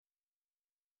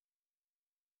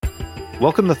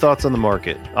Welcome to Thoughts on the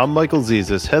Market. I'm Michael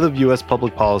Zezas, Head of U.S.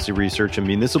 Public Policy Research and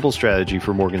Municipal Strategy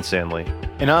for Morgan Stanley.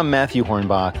 And I'm Matthew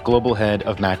Hornbach, Global Head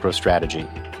of Macro Strategy.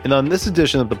 And on this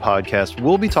edition of the podcast,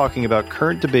 we'll be talking about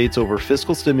current debates over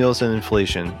fiscal stimulus and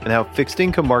inflation and how fixed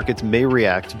income markets may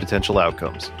react to potential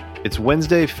outcomes. It's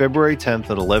Wednesday, February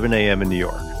 10th at 11 a.m. in New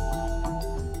York.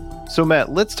 So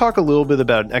Matt, let's talk a little bit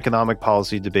about an economic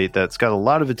policy debate that's got a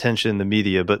lot of attention in the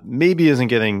media, but maybe isn't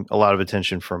getting a lot of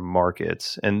attention from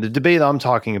markets. And the debate I'm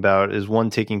talking about is one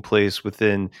taking place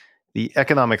within the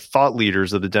economic thought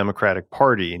leaders of the Democratic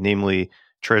Party, namely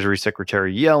Treasury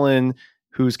Secretary Yellen,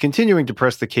 who's continuing to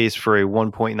press the case for a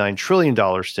 $1.9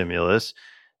 trillion stimulus,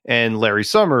 and Larry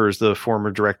Summers, the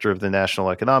former director of the National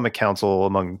Economic Council,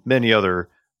 among many other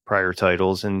prior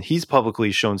titles. And he's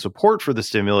publicly shown support for the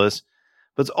stimulus,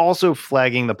 but it's also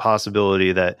flagging the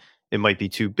possibility that it might be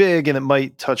too big and it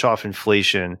might touch off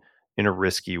inflation in a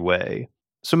risky way.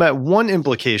 So Matt, one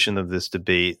implication of this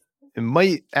debate, it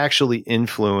might actually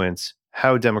influence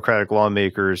how Democratic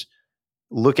lawmakers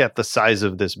look at the size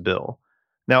of this bill.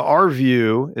 Now, our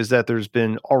view is that there's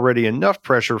been already enough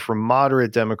pressure from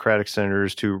moderate Democratic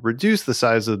senators to reduce the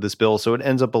size of this bill so it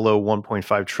ends up below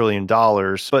 $1.5 trillion.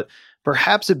 But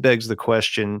perhaps it begs the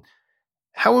question,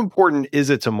 how important is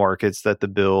it to markets that the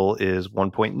bill is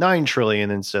 $1.9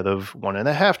 trillion instead of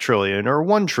 $1.5 trillion or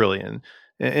 $1 trillion?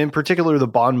 In particular, the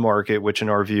bond market, which in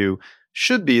our view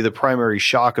should be the primary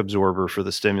shock absorber for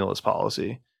the stimulus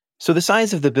policy. So the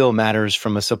size of the bill matters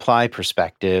from a supply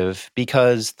perspective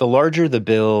because the larger the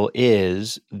bill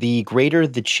is, the greater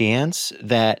the chance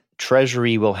that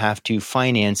Treasury will have to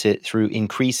finance it through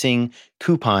increasing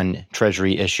coupon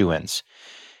Treasury issuance.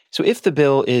 So if the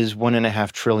bill is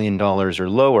 $1.5 trillion or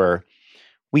lower,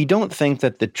 we don't think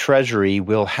that the Treasury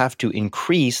will have to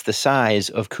increase the size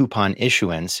of coupon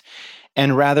issuance,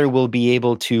 and rather will be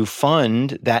able to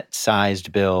fund that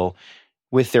sized bill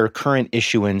with their current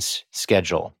issuance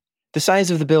schedule. The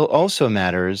size of the bill also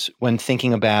matters when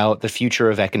thinking about the future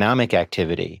of economic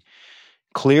activity.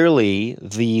 Clearly,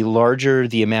 the larger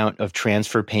the amount of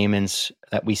transfer payments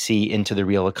that we see into the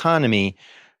real economy,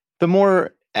 the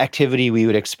more activity we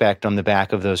would expect on the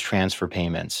back of those transfer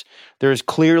payments. There's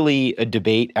clearly a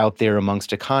debate out there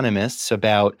amongst economists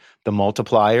about the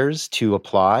multipliers to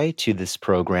apply to this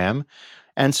program.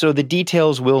 And so the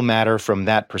details will matter from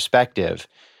that perspective.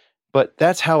 But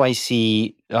that's how I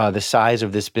see the size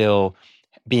of this bill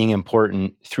being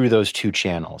important through those two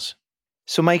channels.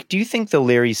 So, Mike, do you think the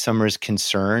Larry Summers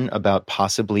concern about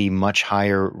possibly much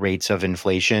higher rates of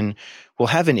inflation will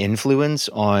have an influence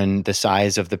on the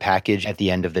size of the package at the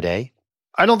end of the day?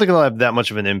 I don't think it'll have that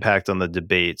much of an impact on the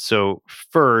debate. So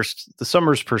first, the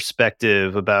Summers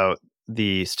perspective about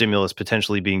the stimulus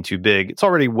potentially being too big, it's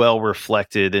already well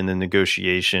reflected in the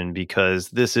negotiation because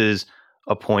this is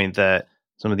a point that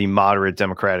some of the moderate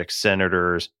Democratic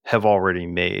senators have already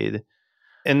made.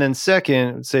 And then second,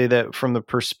 I would say that from the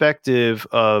perspective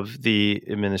of the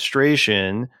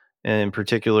administration, and in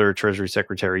particular Treasury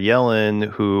Secretary Yellen,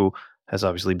 who has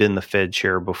obviously been the Fed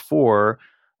chair before,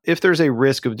 if there's a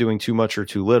risk of doing too much or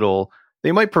too little,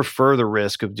 they might prefer the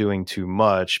risk of doing too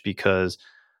much because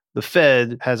the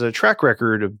Fed has a track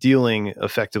record of dealing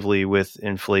effectively with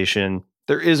inflation.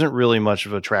 There isn't really much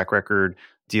of a track record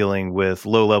dealing with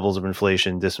low levels of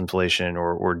inflation, disinflation,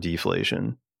 or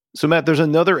deflation. So Matt, there's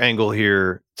another angle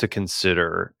here to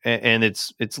consider, and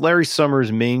it's Larry Summers'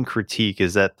 main critique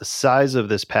is that the size of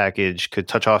this package could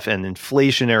touch off an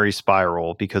inflationary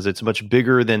spiral because it's much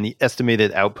bigger than the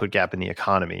estimated output gap in the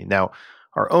economy. Now,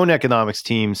 our own economics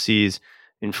team sees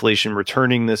inflation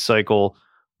returning this cycle,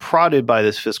 prodded by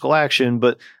this fiscal action,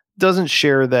 but doesn't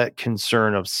share that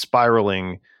concern of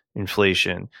spiraling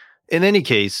inflation. In any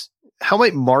case, how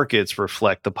might markets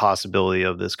reflect the possibility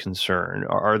of this concern?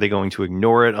 Are they going to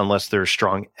ignore it unless there's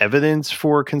strong evidence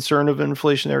for concern of an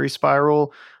inflationary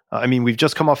spiral? I mean, we've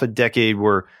just come off a decade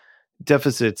where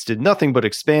deficits did nothing but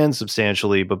expand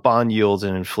substantially, but bond yields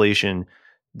and inflation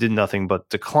did nothing but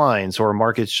decline. So are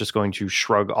markets just going to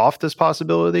shrug off this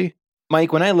possibility?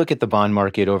 Mike, when I look at the bond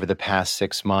market over the past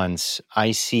 6 months,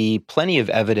 I see plenty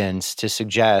of evidence to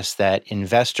suggest that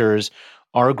investors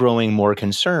are growing more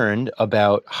concerned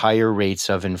about higher rates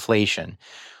of inflation.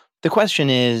 The question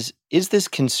is this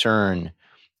concern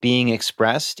being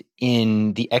expressed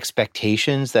in the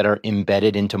expectations that are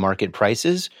embedded into market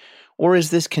prices, or is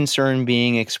this concern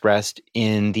being expressed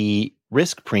in the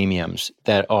risk premiums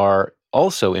that are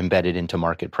also embedded into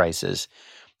market prices?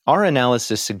 Our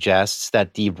analysis suggests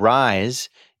that the rise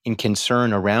in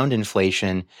concern around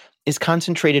inflation is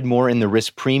concentrated more in the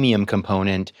risk premium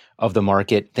component of the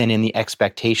market than in the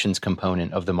expectations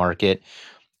component of the market.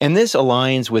 And this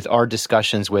aligns with our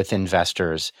discussions with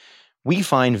investors. we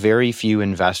find very few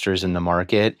investors in the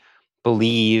market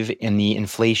believe in the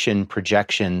inflation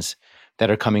projections that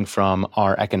are coming from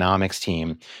our economics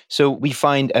team. So we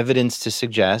find evidence to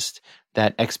suggest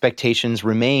that expectations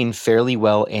remain fairly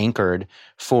well anchored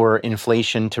for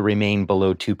inflation to remain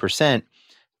below 2%,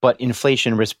 but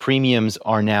inflation risk premiums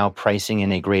are now pricing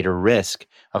in a greater risk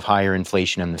of higher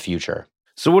inflation in the future.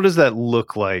 So what does that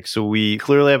look like? So we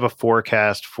clearly have a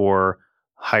forecast for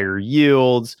higher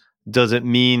yields. Does it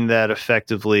mean that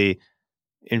effectively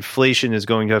inflation is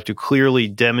going to have to clearly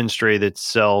demonstrate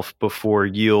itself before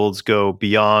yields go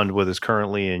beyond what is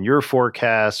currently in your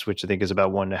forecast, which I think is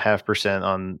about 1.5%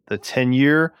 on the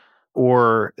 10-year,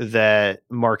 or that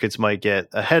markets might get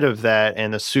ahead of that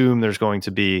and assume there's going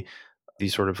to be the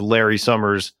sort of Larry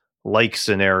Summers-like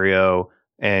scenario,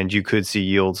 and you could see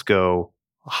yields go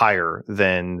higher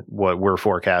than what we're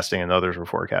forecasting and others are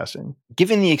forecasting?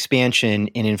 Given the expansion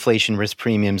in inflation risk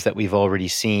premiums that we've already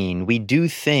seen, we do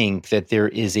think that there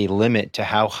is a limit to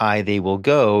how high they will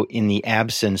go in the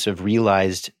absence of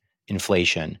realized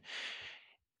inflation.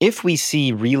 If we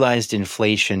see realized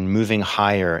inflation moving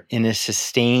higher in a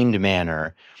sustained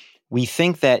manner, we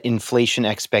think that inflation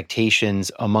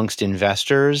expectations amongst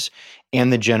investors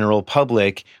and the general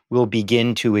public will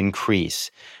begin to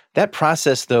increase. That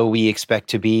process, though, we expect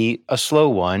to be a slow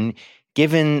one,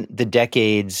 given the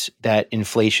decades that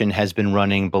inflation has been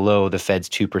running below the Fed's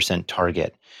 2%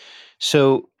 target.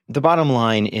 So the bottom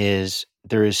line is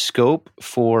there is scope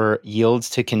for yields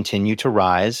to continue to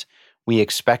rise. We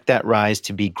expect that rise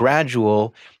to be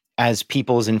gradual as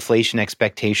people's inflation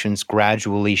expectations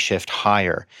gradually shift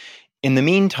higher. In the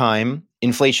meantime,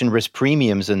 inflation risk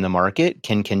premiums in the market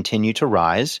can continue to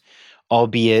rise,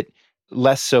 albeit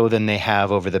less so than they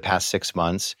have over the past 6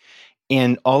 months.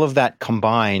 And all of that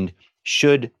combined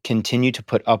should continue to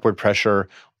put upward pressure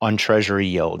on Treasury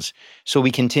yields. So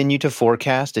we continue to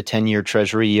forecast a 10-year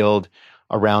Treasury yield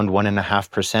around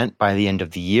 1.5% by the end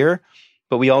of the year.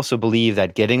 But we also believe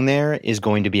that getting there is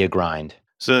going to be a grind.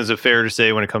 So is it fair to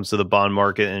say when it comes to the bond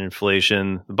market and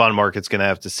inflation, the bond market's going to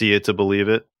have to see it to believe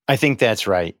it? I think that's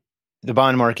right. The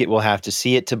bond market will have to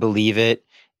see it to believe it.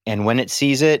 And when it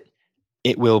sees it,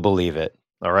 it will believe it.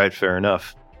 All right, fair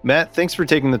enough. Matt, thanks for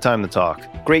taking the time to talk.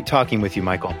 Great talking with you,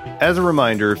 Michael. As a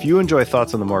reminder, if you enjoy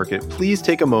Thoughts on the Market, please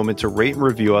take a moment to rate and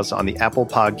review us on the Apple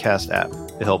Podcast app.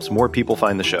 It helps more people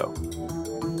find the show.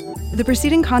 The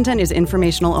preceding content is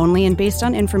informational only and based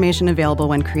on information available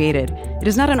when created. It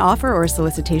is not an offer or a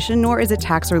solicitation, nor is it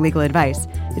tax or legal advice.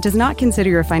 It does not consider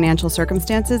your financial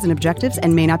circumstances and objectives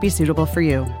and may not be suitable for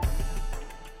you.